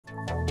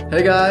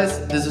Hey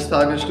guys, this is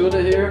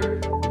Studer here,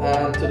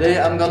 and today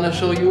I'm gonna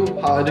show you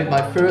how I did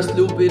my first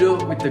loop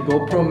video with the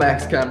GoPro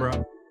MAX camera.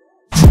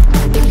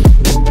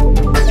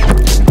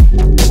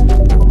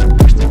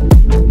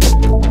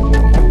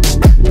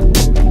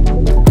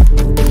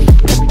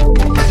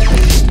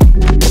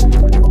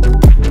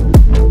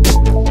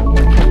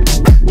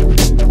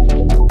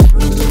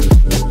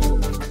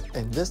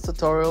 In this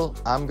tutorial,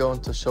 I'm going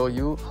to show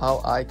you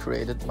how I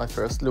created my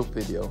first loop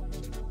video.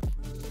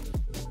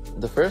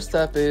 The first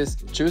step is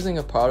choosing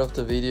a part of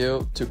the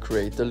video to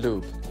create the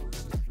loop.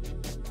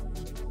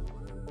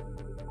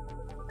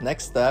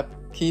 Next step,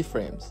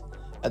 keyframes.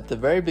 At the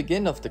very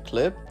beginning of the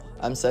clip,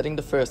 I'm setting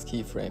the first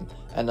keyframe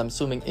and I'm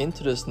zooming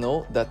into the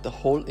snow that the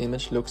whole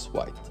image looks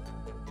white.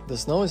 The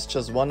snow is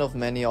just one of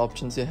many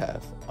options you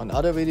have. On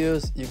other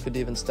videos, you could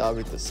even start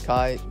with the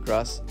sky,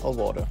 grass or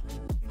water.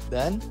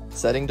 Then,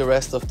 setting the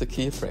rest of the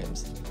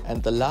keyframes.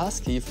 And the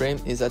last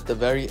keyframe is at the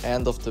very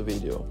end of the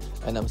video,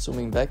 and I'm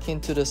zooming back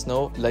into the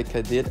snow like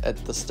I did at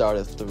the start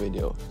of the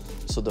video.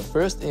 So the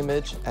first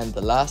image and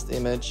the last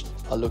image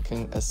are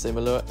looking as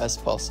similar as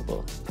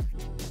possible.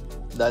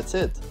 That's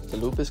it, the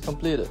loop is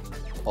completed.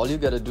 All you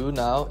gotta do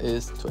now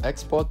is to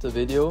export the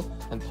video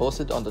and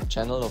post it on the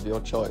channel of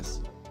your choice.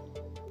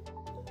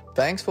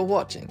 Thanks for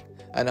watching,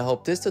 and I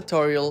hope this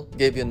tutorial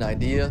gave you an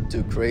idea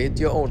to create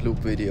your own loop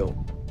video.